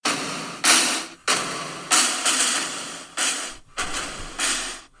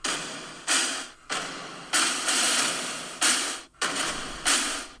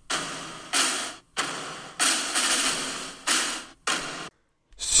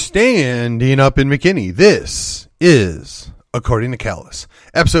Standing up in McKinney, this is According to Callus,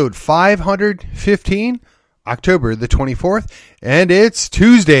 episode 515, October the 24th, and it's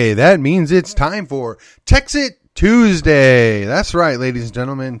Tuesday. That means it's time for Texit Tuesday. That's right, ladies and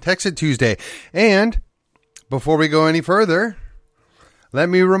gentlemen, Texit Tuesday. And before we go any further, let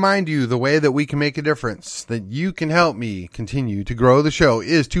me remind you the way that we can make a difference, that you can help me continue to grow the show,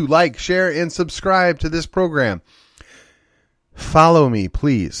 is to like, share, and subscribe to this program. Follow me,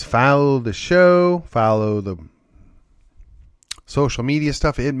 please. Follow the show. Follow the social media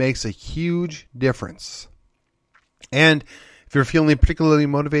stuff. It makes a huge difference. And if you're feeling particularly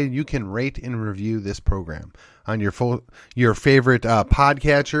motivated, you can rate and review this program on your favorite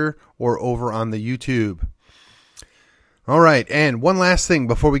podcatcher or over on the YouTube. All right, and one last thing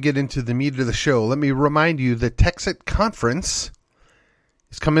before we get into the meat of the show. Let me remind you the Texit Conference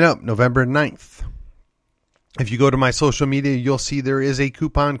is coming up November 9th. If you go to my social media, you'll see there is a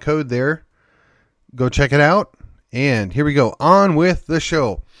coupon code there. Go check it out. And here we go. On with the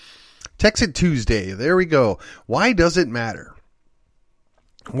show. Texit Tuesday. There we go. Why does it matter?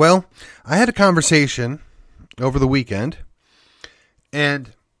 Well, I had a conversation over the weekend.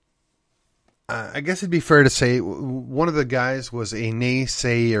 And I guess it'd be fair to say one of the guys was a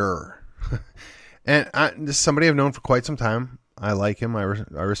naysayer. And this is somebody I've known for quite some time. I like him. I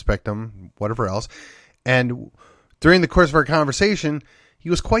respect him. Whatever else. And during the course of our conversation, he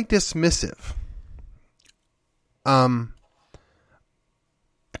was quite dismissive. I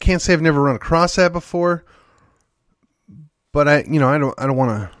can't say I've never run across that before, but I don't want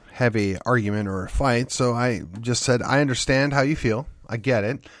to have a argument or a fight. So I just said, I understand how you feel. I get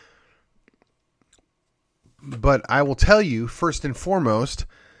it. But I will tell you, first and foremost,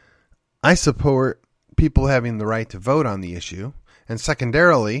 I support people having the right to vote on the issue. And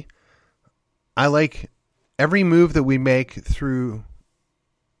secondarily, I like every move that we make through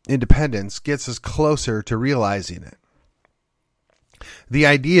independence gets us closer to realizing it. The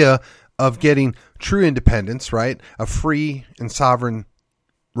idea of getting true independence, right? A free and sovereign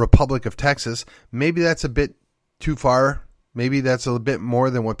Republic of Texas, maybe that's a bit too far. Maybe that's a bit more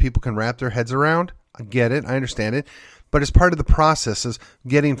than what people can wrap their heads around. I get it. I understand it. But as part of the process is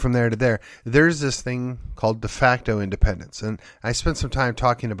getting from there to there, there's this thing called de facto independence. And I spent some time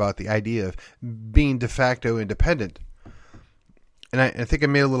talking about the idea of being de facto independent. And I think I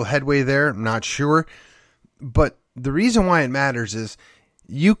made a little headway there. I'm not sure. But the reason why it matters is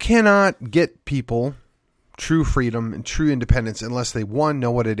you cannot get people true freedom and true independence unless they, one,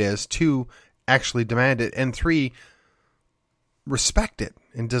 know what it is, two, actually demand it, and three, respect it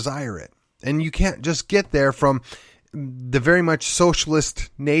and desire it. And you can't just get there from the very much socialist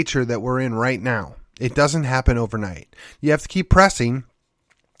nature that we're in right now. It doesn't happen overnight. You have to keep pressing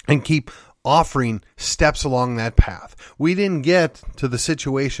and keep offering steps along that path. We didn't get to the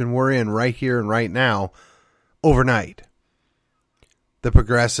situation we're in right here and right now overnight. The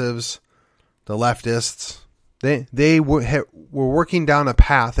progressives, the leftists, they were working down a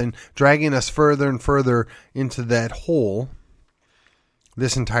path and dragging us further and further into that hole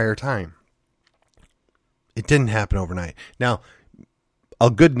this entire time. It didn't happen overnight. Now, a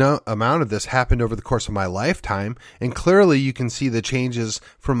good amount of this happened over the course of my lifetime, and clearly you can see the changes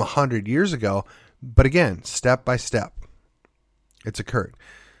from 100 years ago. But again, step by step, it's occurred.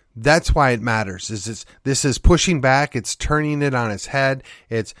 That's why it matters. This is pushing back. It's turning it on its head.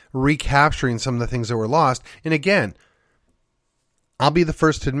 It's recapturing some of the things that were lost. And again, I'll be the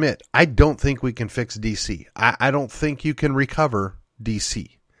first to admit, I don't think we can fix DC. I don't think you can recover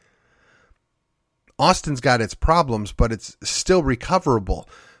DC. Austin's got its problems, but it's still recoverable.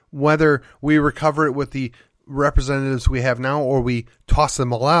 Whether we recover it with the representatives we have now or we toss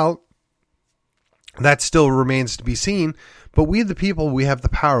them all out, that still remains to be seen. But we, the people, we have the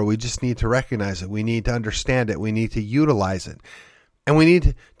power. We just need to recognize it. We need to understand it. We need to utilize it. And we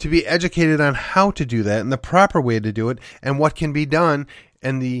need to be educated on how to do that and the proper way to do it and what can be done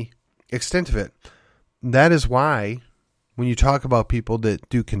and the extent of it. That is why when you talk about people that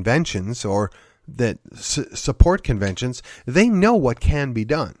do conventions or that support conventions, they know what can be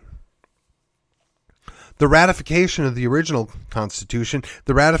done. The ratification of the original Constitution,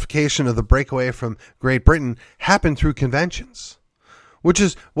 the ratification of the breakaway from Great Britain happened through conventions, which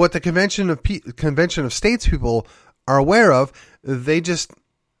is what the Convention of States people are aware of. They just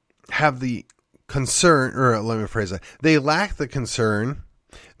have the concern, or let me phrase that, they lack the concern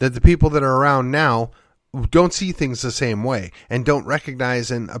that the people that are around now don't see things the same way and don't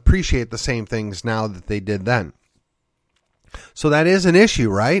recognize and appreciate the same things now that they did then. So that is an issue,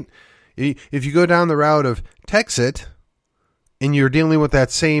 right? If you go down the route of Texit and you're dealing with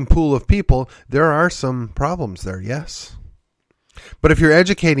that same pool of people, there are some problems there, yes. But if you're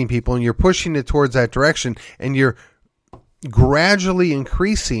educating people and you're pushing it towards that direction and you're gradually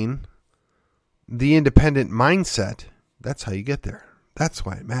increasing the independent mindset, that's how you get there. That's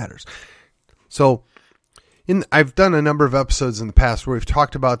why it matters. So I've done a number of episodes in the past where we've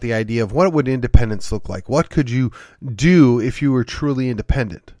talked about the idea of what would independence look like? What could you do if you were truly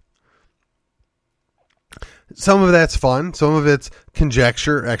independent? Some of that's fun. Some of it's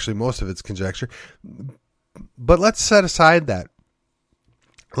conjecture. Actually, most of it's conjecture. But let's set aside that.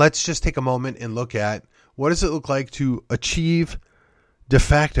 Let's just take a moment and look at what does it look like to achieve de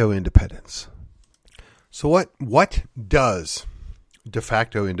facto independence. So what does de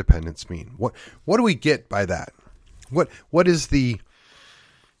facto independence mean? What do we get by that? What is the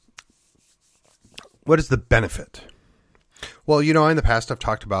benefit? Well, in the past I've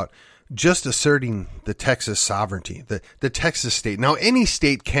talked about just asserting the Texas sovereignty, the Texas state. Now, any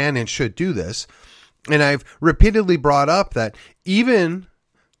state can and should do this. And I've repeatedly brought up that even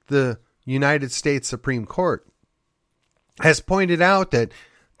the United States Supreme Court has pointed out that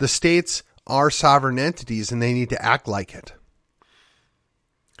the states are sovereign entities and they need to act like it.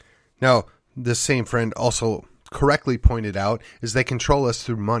 Now, this same friend also correctly pointed out is they control us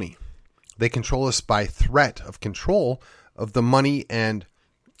through money. They control us by threat of control of the money and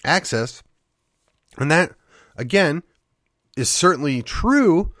access. And that, again, is certainly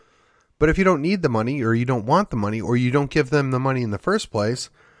true. But if you don't need the money or you don't want the money or you don't give them the money in the first place,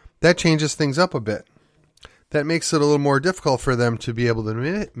 that changes things up a bit. That makes it a little more difficult for them to be able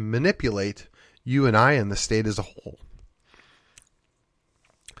to manipulate you and I and the state as a whole.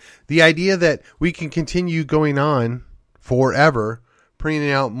 The idea that we can continue going on forever,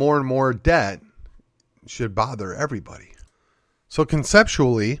 printing out more and more debt should bother everybody. So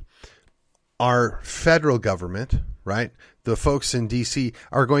conceptually, our federal government, right, the folks in D.C.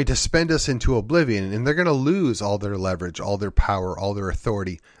 are going to spend us into oblivion, and they're going to lose all their leverage, all their power, all their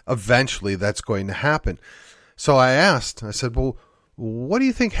authority. Eventually, that's going to happen. So I said, well, what do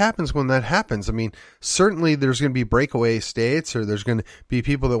you think happens when that happens? I mean, certainly there's going to be breakaway states, or there's going to be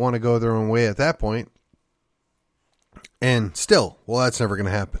people that want to go their own way at that point. And still, well, that's never going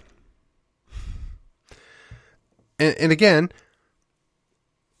to happen. And again,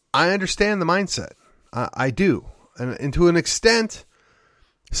 I understand the mindset. I do. And to an extent,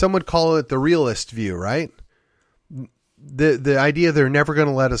 some would call it the realist view, right? The idea they're never going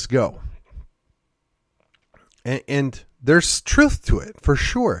to let us go. And there's truth to it, for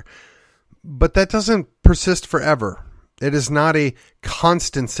sure. But that doesn't persist forever. It is not a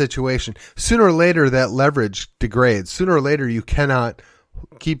constant situation. Sooner or later, that leverage degrades. Sooner or later, you cannot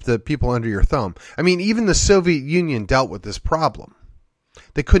keep the people under your thumb. I mean, even the Soviet Union dealt with this problem.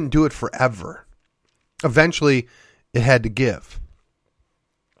 They couldn't do it forever. Eventually, it had to give.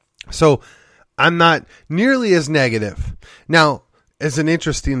 So I'm not nearly as negative. Now, as an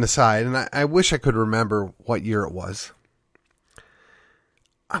interesting aside, and I wish I could remember what year it was.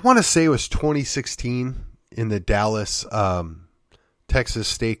 I want to say it was 2016 in the Dallas, Texas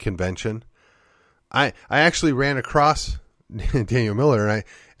State Convention. I actually ran across Daniel Miller,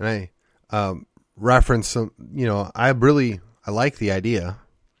 and I referenced some. I like the idea.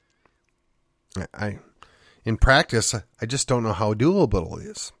 In practice, I just don't know how doable it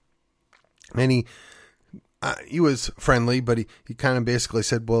is. And he was friendly, but he kind of basically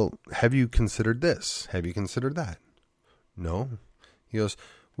said, well, have you considered this? Have you considered that? No. He goes,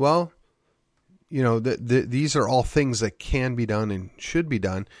 well, these are all things that can be done and should be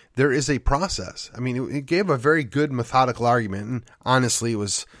done. There is a process. I mean, it gave a very good methodical argument. And honestly, it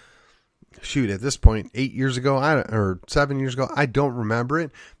was, at this point, 8 years ago, or 7 years ago, I don't remember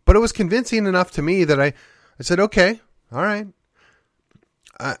it. But it was convincing enough to me that I said, okay, all right.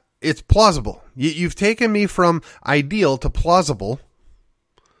 It's plausible. You've taken me from ideal to plausible.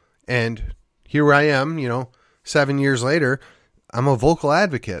 And here I am, 7 years later, I'm a vocal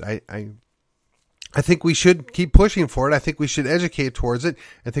advocate. I think we should keep pushing for it. I think we should educate towards it.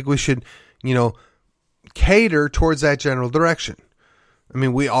 I think we should, cater towards that general direction. I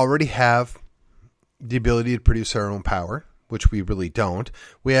mean, we already have the ability to produce our own power, which we really don't.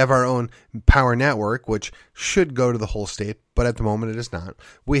 We have our own power network, which should go to the whole state, but at the moment it is not.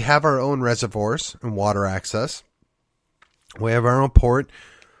 We have our own reservoirs and water access. We have our own port.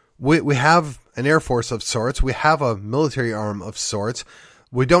 We have an air force of sorts. We have a military arm of sorts.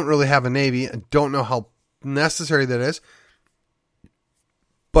 We don't really have a navy. I don't know how necessary that is.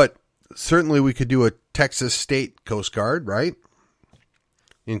 But certainly we could do a Texas State Coast Guard, right?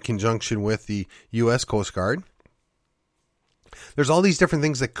 In conjunction with the U.S. Coast Guard. There's all these different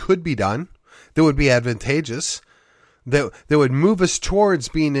things that could be done that would be advantageous, that would move us towards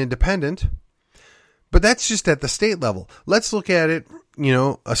being independent. But that's just at the state level. Let's look at it,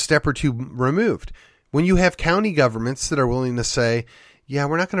 a step or two removed. When you have county governments that are willing to say, yeah,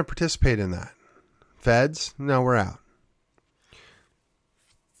 we're not going to participate in that. Feds, no, we're out.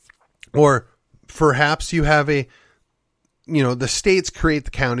 Or perhaps you have the states create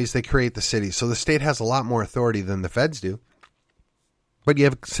the counties, they create the cities. So the state has a lot more authority than the feds do. But you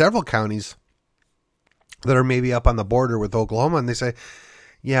have several counties that are maybe up on the border with Oklahoma, and they say,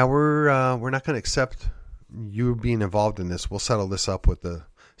 yeah, we're not going to accept you being involved in this. We'll settle this up with the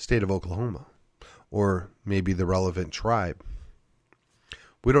state of Oklahoma or maybe the relevant tribe.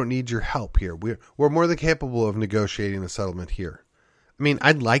 We don't need your help here. We're more than capable of negotiating a settlement here. I mean,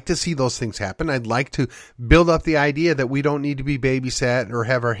 I'd like to see those things happen. I'd like to build up the idea that we don't need to be babysat or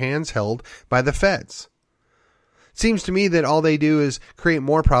have our hands held by the feds. It seems to me that all they do is create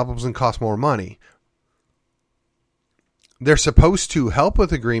more problems and cost more money. They're supposed to help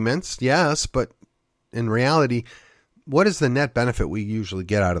with agreements, yes, but in reality, what is the net benefit we usually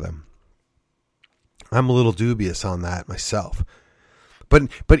get out of them? I'm a little dubious on that myself.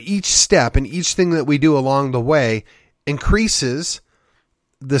 But each step and each thing that we do along the way increases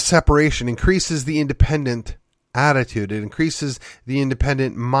the separation, increases the independent attitude, it increases the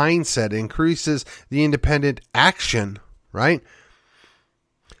independent mindset, it increases the independent action, right?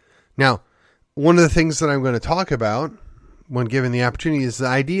 Now, one of the things that I'm going to talk about when given the opportunity is the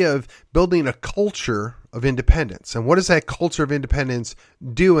idea of building a culture of independence. And what does that culture of independence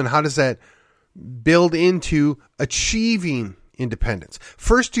do, and how does that build into achieving independence?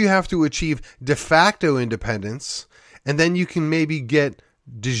 First, you have to achieve de facto independence, and then you can maybe get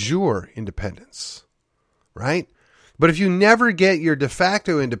de jure independence, right? But if you never get your de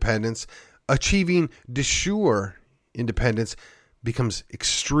facto independence, achieving de jure independence becomes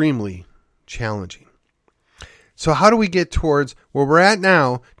extremely challenging. So how do we get towards where we're at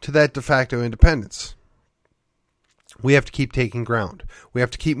now to that de facto independence? We have to keep taking ground. We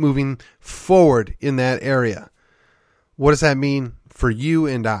have to keep moving forward in that area. What does that mean for you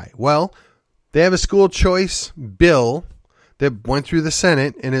and I? Well, they have a school choice bill that went through the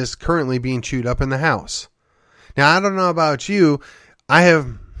Senate and is currently being chewed up in the House. Now, I don't know about you. I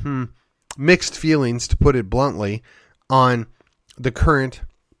have mixed feelings, to put it bluntly, on the current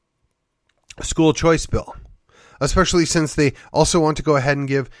school choice bill, especially since they also want to go ahead and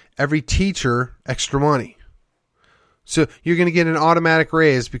give every teacher extra money. So you're going to get an automatic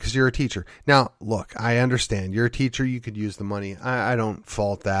raise because you're a teacher. Now, look, I understand. You're a teacher. You could use the money. I don't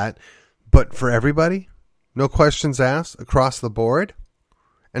fault that. But for everybody, no questions asked, across the board,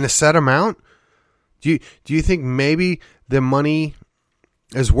 and a set amount, do you think maybe the money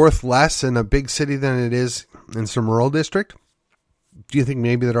is worth less in a big city than it is in some rural district? Do you think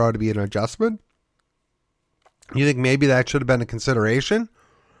maybe there ought to be an adjustment? You think maybe that should have been a consideration?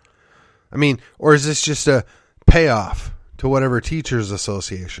 I mean, or is this just a payoff to whatever teachers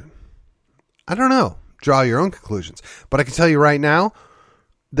association? I don't know. Draw your own conclusions. But I can tell you right now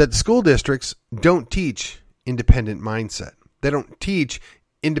that school districts don't teach independent mindset. They don't teach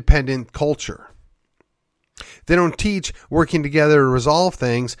independent culture. They don't teach working together to resolve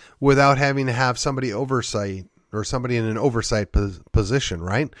things without having to have somebody oversight or somebody in an oversight position,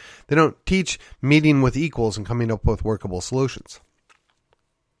 right? They don't teach meeting with equals and coming up with workable solutions.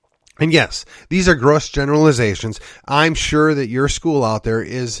 And yes, these are gross generalizations. I'm sure that your school out there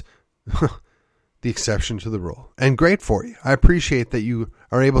is the exception to the rule. And great for you. I appreciate that you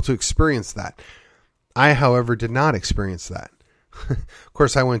are able to experience that. I, however, did not experience that. Of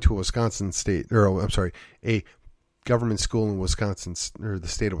course, I went to a government school in Wisconsin, or the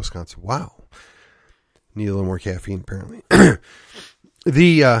state of Wisconsin. Wow. Need a little more caffeine, apparently.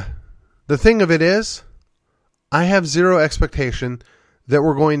 The thing of it is, I have zero expectation that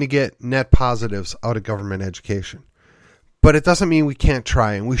we're going to get net positives out of government education. But it doesn't mean we can't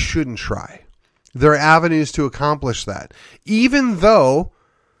try, and we shouldn't try. There are avenues to accomplish that. Even though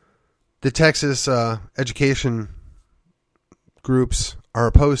the Texas education groups are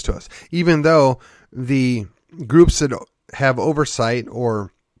opposed to us. Even though the groups that have oversight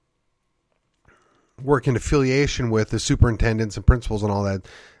or work in affiliation with the superintendents and principals and all that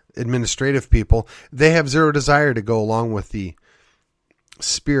administrative people, they have zero desire to go along with the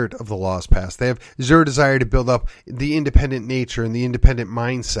spirit of the laws passed. They have zero desire to build up the independent nature and the independent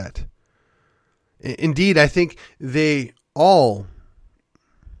mindset. Indeed, I think they all,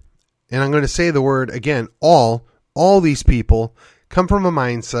 and I'm going to say the word again, all these people come from a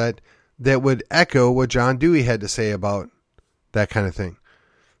mindset that would echo what John Dewey had to say about that kind of thing.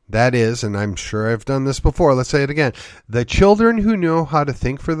 That is, and I'm sure I've done this before, let's say it again. The children who know how to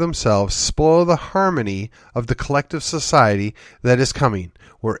think for themselves spoil the harmony of the collective society that is coming,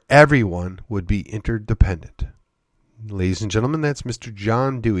 where everyone would be interdependent. Ladies and gentlemen, that's Mr.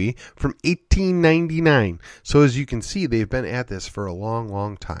 John Dewey from 1899. So as you can see, they've been at this for a long,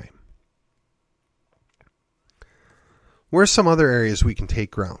 long time. Where are some other areas we can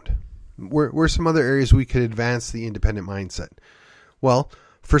take ground? Where are some other areas we could advance the independent mindset? Well,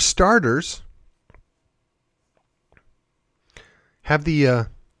 for starters, have the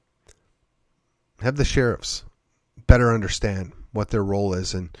sheriffs better understand what their role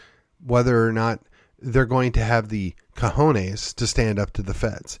is and whether or not they're going to have the cojones to stand up to the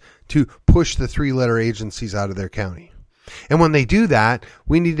feds, to push the three-letter agencies out of their county. And when they do that,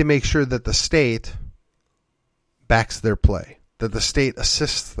 we need to make sure that the state backs their play, that the state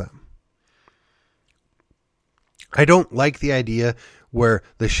assists them. I don't like the idea where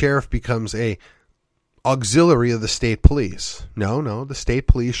the sheriff becomes a auxiliary of the state police. No, the state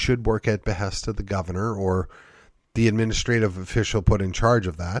police should work at behest of the governor or the administrative official put in charge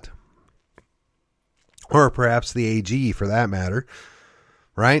of that. Or perhaps the AG for that matter,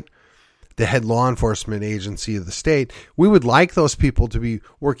 right? The head law enforcement agency of the state. We would like those people to be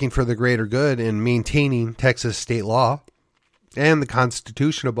working for the greater good and maintaining Texas state law and the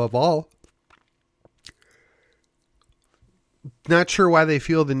Constitution above all. Not sure why they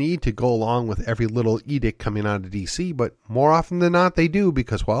feel the need to go along with every little edict coming out of D.C., but more often than not they do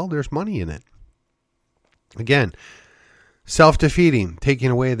because, well, there's money in it. Again, self-defeating,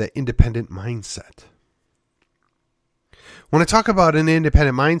 taking away the independent mindset. When I talk about an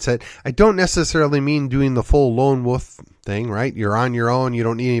independent mindset, I don't necessarily mean doing the full lone wolf thing, right? You're on your own. You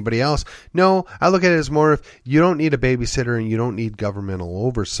don't need anybody else. No, I look at it as more of you don't need a babysitter and you don't need governmental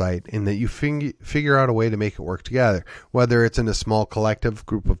oversight, in that you figure out a way to make it work together, whether it's in a small collective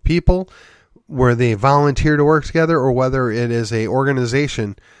group of people where they volunteer to work together or whether it is a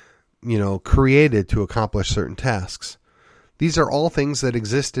organization, created to accomplish certain tasks. These are all things that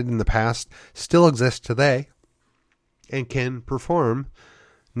existed in the past, still exist today, and can perform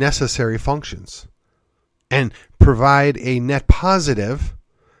necessary functions and provide a net positive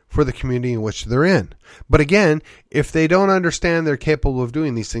for the community in which they're in. But again, if they don't understand they're capable of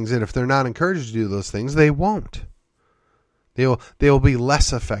doing these things, and if they're not encouraged to do those things, they won't. They will be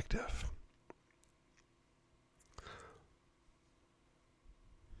less effective.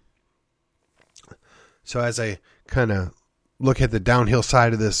 So as I kind of look at the downhill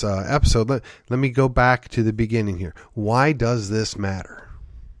side of this episode, let me go back to the beginning here. Why does this matter?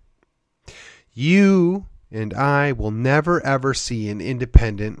 You and I will never ever see an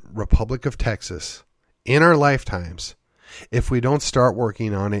independent Republic of Texas in our lifetimes if we don't start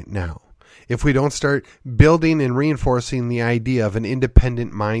working on it now. If we don't start building and reinforcing the idea of an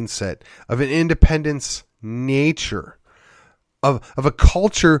independent mindset, of an independence nature, of a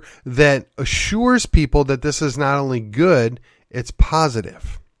culture that assures people that this is not only good, it's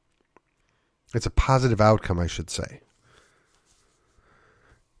positive. It's a positive outcome, I should say.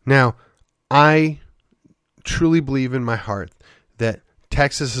 Now, I truly believe in my heart that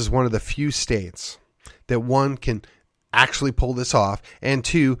Texas is one of the few states that, one, can actually pull this off, and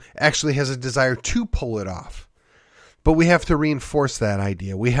two, actually has a desire to pull it off. But we have to reinforce that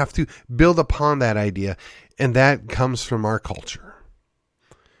idea. We have to build upon that idea, and that comes from our culture.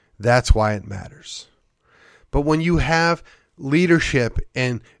 That's why it matters. But when you have leadership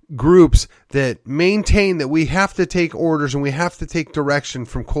and groups that maintain that we have to take orders and we have to take direction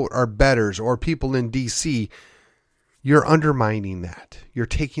from, quote, our betters or people in D.C., you're undermining that. You're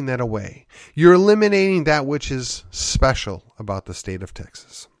taking that away. You're eliminating that which is special about the state of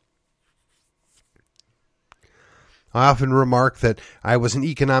Texas. I often remark that I was an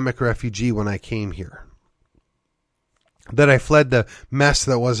economic refugee when I came here, that I fled the mess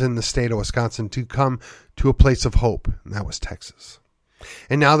that was in the state of Wisconsin to come to a place of hope, and that was Texas.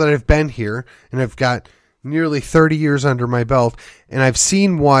 And now that I've been here, and I've got nearly 30 years under my belt, and I've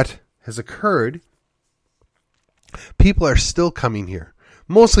seen what has occurred, people are still coming here,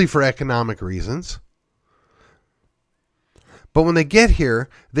 mostly for economic reasons. But when they get here,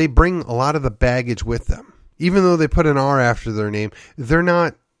 they bring a lot of the baggage with them. Even though they put an R after their name, they're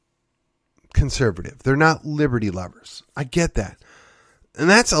not conservative. They're not liberty lovers. I get that. And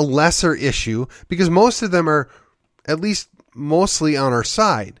that's a lesser issue because most of them are at least mostly on our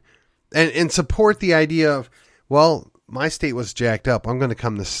side and support the idea of, well, my state was jacked up. I'm going to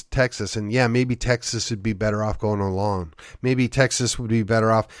come to Texas. And yeah, maybe Texas would be better off going along. Maybe Texas would be better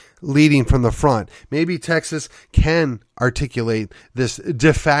off leading from the front. Maybe Texas can articulate this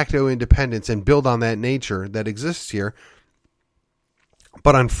de facto independence and build on that nature that exists here.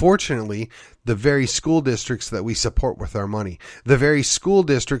 But unfortunately, the very school districts that we support with our money, the very school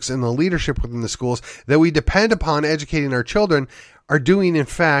districts and the leadership within the schools that we depend upon educating our children are doing, in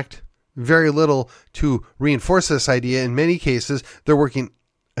fact, very little to reinforce this idea. In many cases, they're working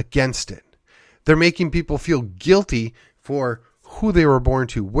against it. They're making people feel guilty for who they were born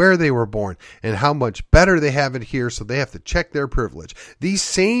to, where they were born, and how much better they have it here, so they have to check their privilege. These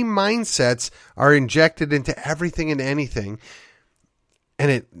same mindsets are injected into everything and anything,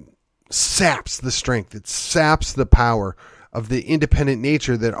 and it saps the strength, it saps the power of the independent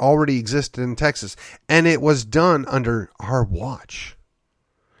nature that already existed in Texas. And it was done under our watch.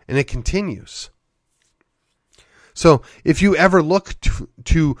 And it continues. So if you ever look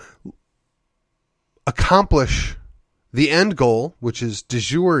to accomplish the end goal, which is de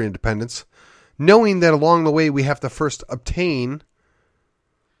jure independence, knowing that along the way we have to first obtain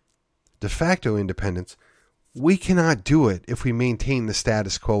de facto independence, we cannot do it if we maintain the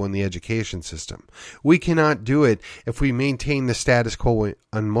status quo in the education system. We cannot do it if we maintain the status quo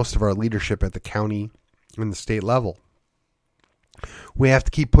on most of our leadership at the county and the state level. We have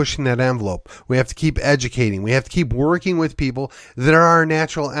to keep pushing that envelope. We have to keep educating. We have to keep working with people that are our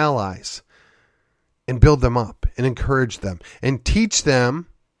natural allies and build them up and encourage them and teach them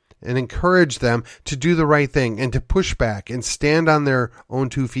and encourage them to do the right thing and to push back and stand on their own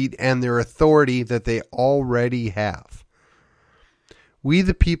 2 feet and their authority that they already have. We,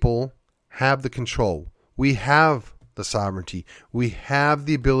 the people, have the control. We have the sovereignty. We have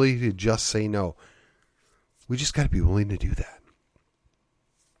the ability to just say no. We just got to be willing to do that.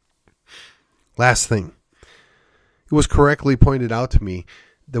 Last thing. It was correctly pointed out to me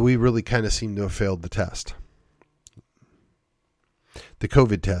that we really kind of seem to have failed the test. The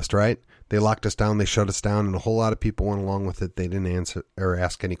COVID test, right? They locked us down, they shut us down, and a whole lot of people went along with it. They didn't answer or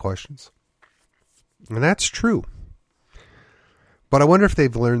ask any questions. And that's true. But I wonder if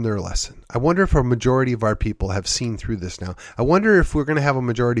they've learned their lesson. I wonder if a majority of our people have seen through this now. I wonder if we're going to have a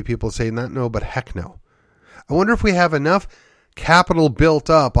majority of people say not no, but heck no. I wonder if we have enough capital built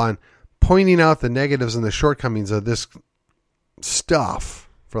up on pointing out the negatives and the shortcomings of this stuff,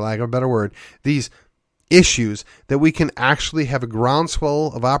 for lack of a better word, these issues, that we can actually have a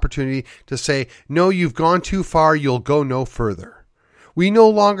groundswell of opportunity to say, no, you've gone too far, you'll go no further. We no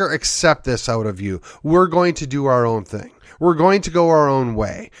longer accept this out of you. We're going to do our own thing. We're going to go our own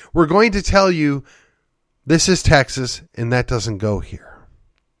way. We're going to tell you this is Texas and that doesn't go here.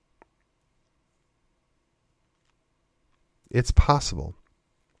 It's possible.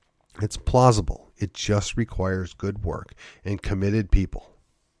 It's plausible. It just requires good work and committed people.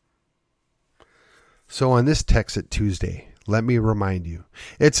 So on this Texit Tuesday, let me remind you,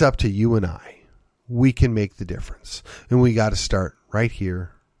 it's up to you and I. We can make the difference. And we got to start right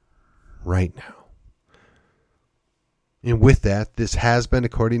here, right now. And with that, this has been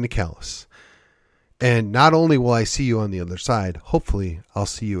According to Callus. And not only will I see you on the other side, hopefully I'll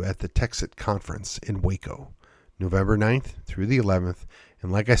see you at the Texit Conference in Waco, November 9th through the 11th.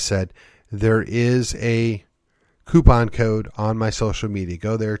 And like I said, there is a coupon code on my social media.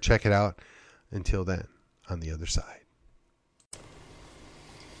 Go there, check it out. Until then, on the other side.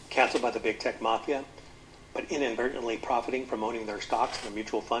 Canceled by the big tech mafia, but inadvertently profiting from owning their stocks in a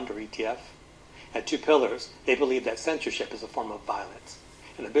mutual fund or ETF? At Two Pillars, they believe that censorship is a form of violence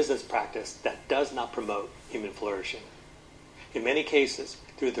and a business practice that does not promote human flourishing. In many cases,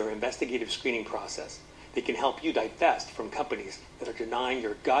 through their investigative screening process, they can help you divest from companies that are denying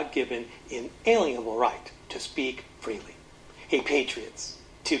your God-given, inalienable right to speak freely. Hey, Patriots!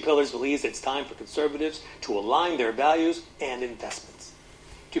 Two Pillars believes it's time for conservatives to align their values and investments.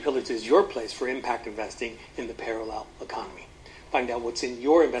 Two Pillars is your place for impact investing in the parallel economy. Find out what's in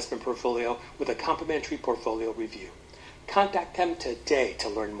your investment portfolio with a complimentary portfolio review. Contact them today to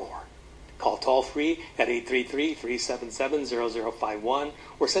learn more. Call toll-free at 833-377-0051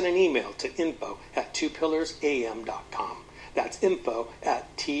 or send an email to info@twopillarsam.com. That's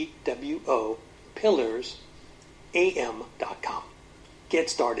info@twopillarsam.com. Get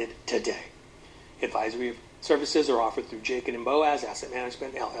started today. Advisory services are offered through Jacob & Boaz Asset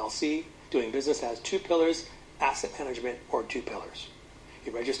Management, LLC, doing business as Two Pillars Asset Management or Two Pillars,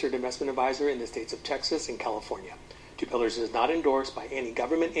 a registered investment advisor in the states of Texas and California. Two Pillars is not endorsed by any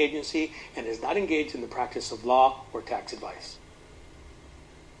government agency and is not engaged in the practice of law or tax advice.